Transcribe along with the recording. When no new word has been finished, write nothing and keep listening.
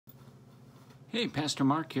Hey, Pastor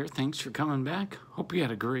Mark here. Thanks for coming back. Hope you had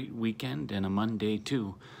a great weekend and a Monday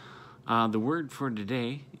too. The word for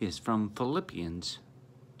today is from Philippians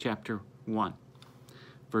chapter 1,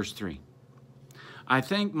 verse 3. I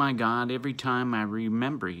thank my God every time I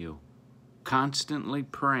remember you, constantly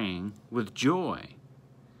praying with joy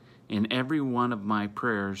in every one of my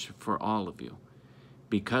prayers for all of you.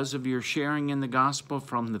 Because of your sharing in the gospel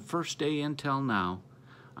from the first day until now,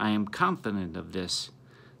 I am confident of this,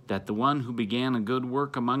 that the one who began a good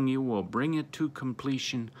work among you will bring it to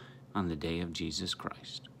completion on the day of Jesus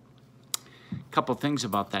Christ. A couple things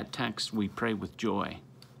about that text. We pray with joy.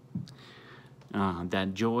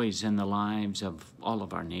 That joy is in the lives of all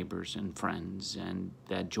of our neighbors and friends, and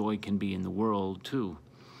that joy can be in the world too.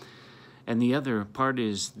 And the other part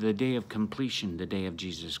is the day of completion, the day of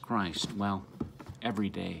Jesus Christ. Well, every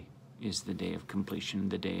day is the day of completion,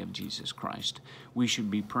 the day of Jesus Christ. We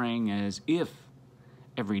should be praying as if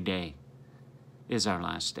every day is our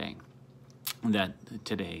last day, that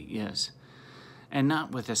today is. And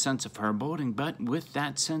not with a sense of foreboding, but with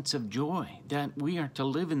that sense of joy, that we are to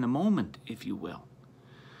live in the moment, if you will.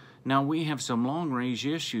 Now, we have some long-range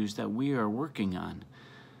issues that we are working on,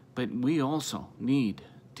 but we also need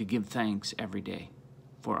to give thanks every day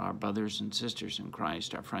for our brothers and sisters in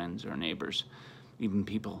Christ, our friends, our neighbors, even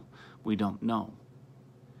people we don't know.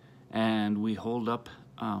 And we hold up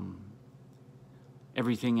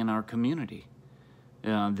everything in our community,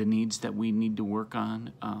 the needs that we need to work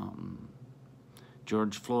on.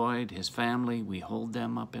 George Floyd, his family, we hold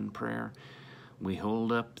them up in prayer. We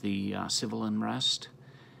hold up the civil unrest,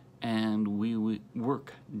 and we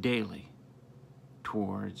work daily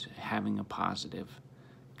towards having a positive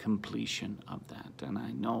completion of that. And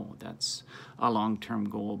I know that's a long-term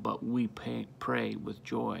goal, but we pray with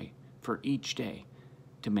joy for each day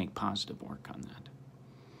to make positive work on that.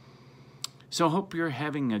 So I hope you're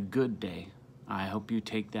having a good day. I hope you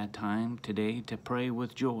take that time today to pray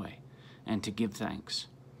with joy and to give thanks.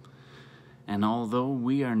 And although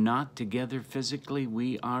we are not together physically,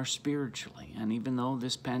 we are spiritually. And even though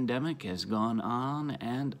this pandemic has gone on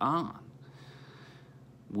and on,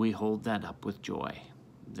 we hold that up with joy,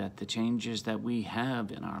 that the changes that we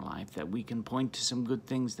have in our life, that we can point to some good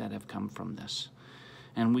things that have come from this.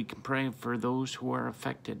 And we can pray for those who are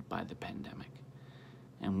affected by the pandemic.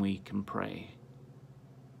 And we can pray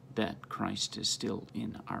that Christ is still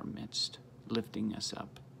in our midst, lifting us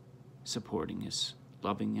up, supporting us,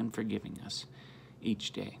 loving and forgiving us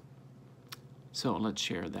each day. So let's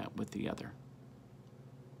share that with the other.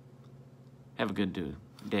 Have a good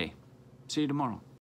day. See you tomorrow.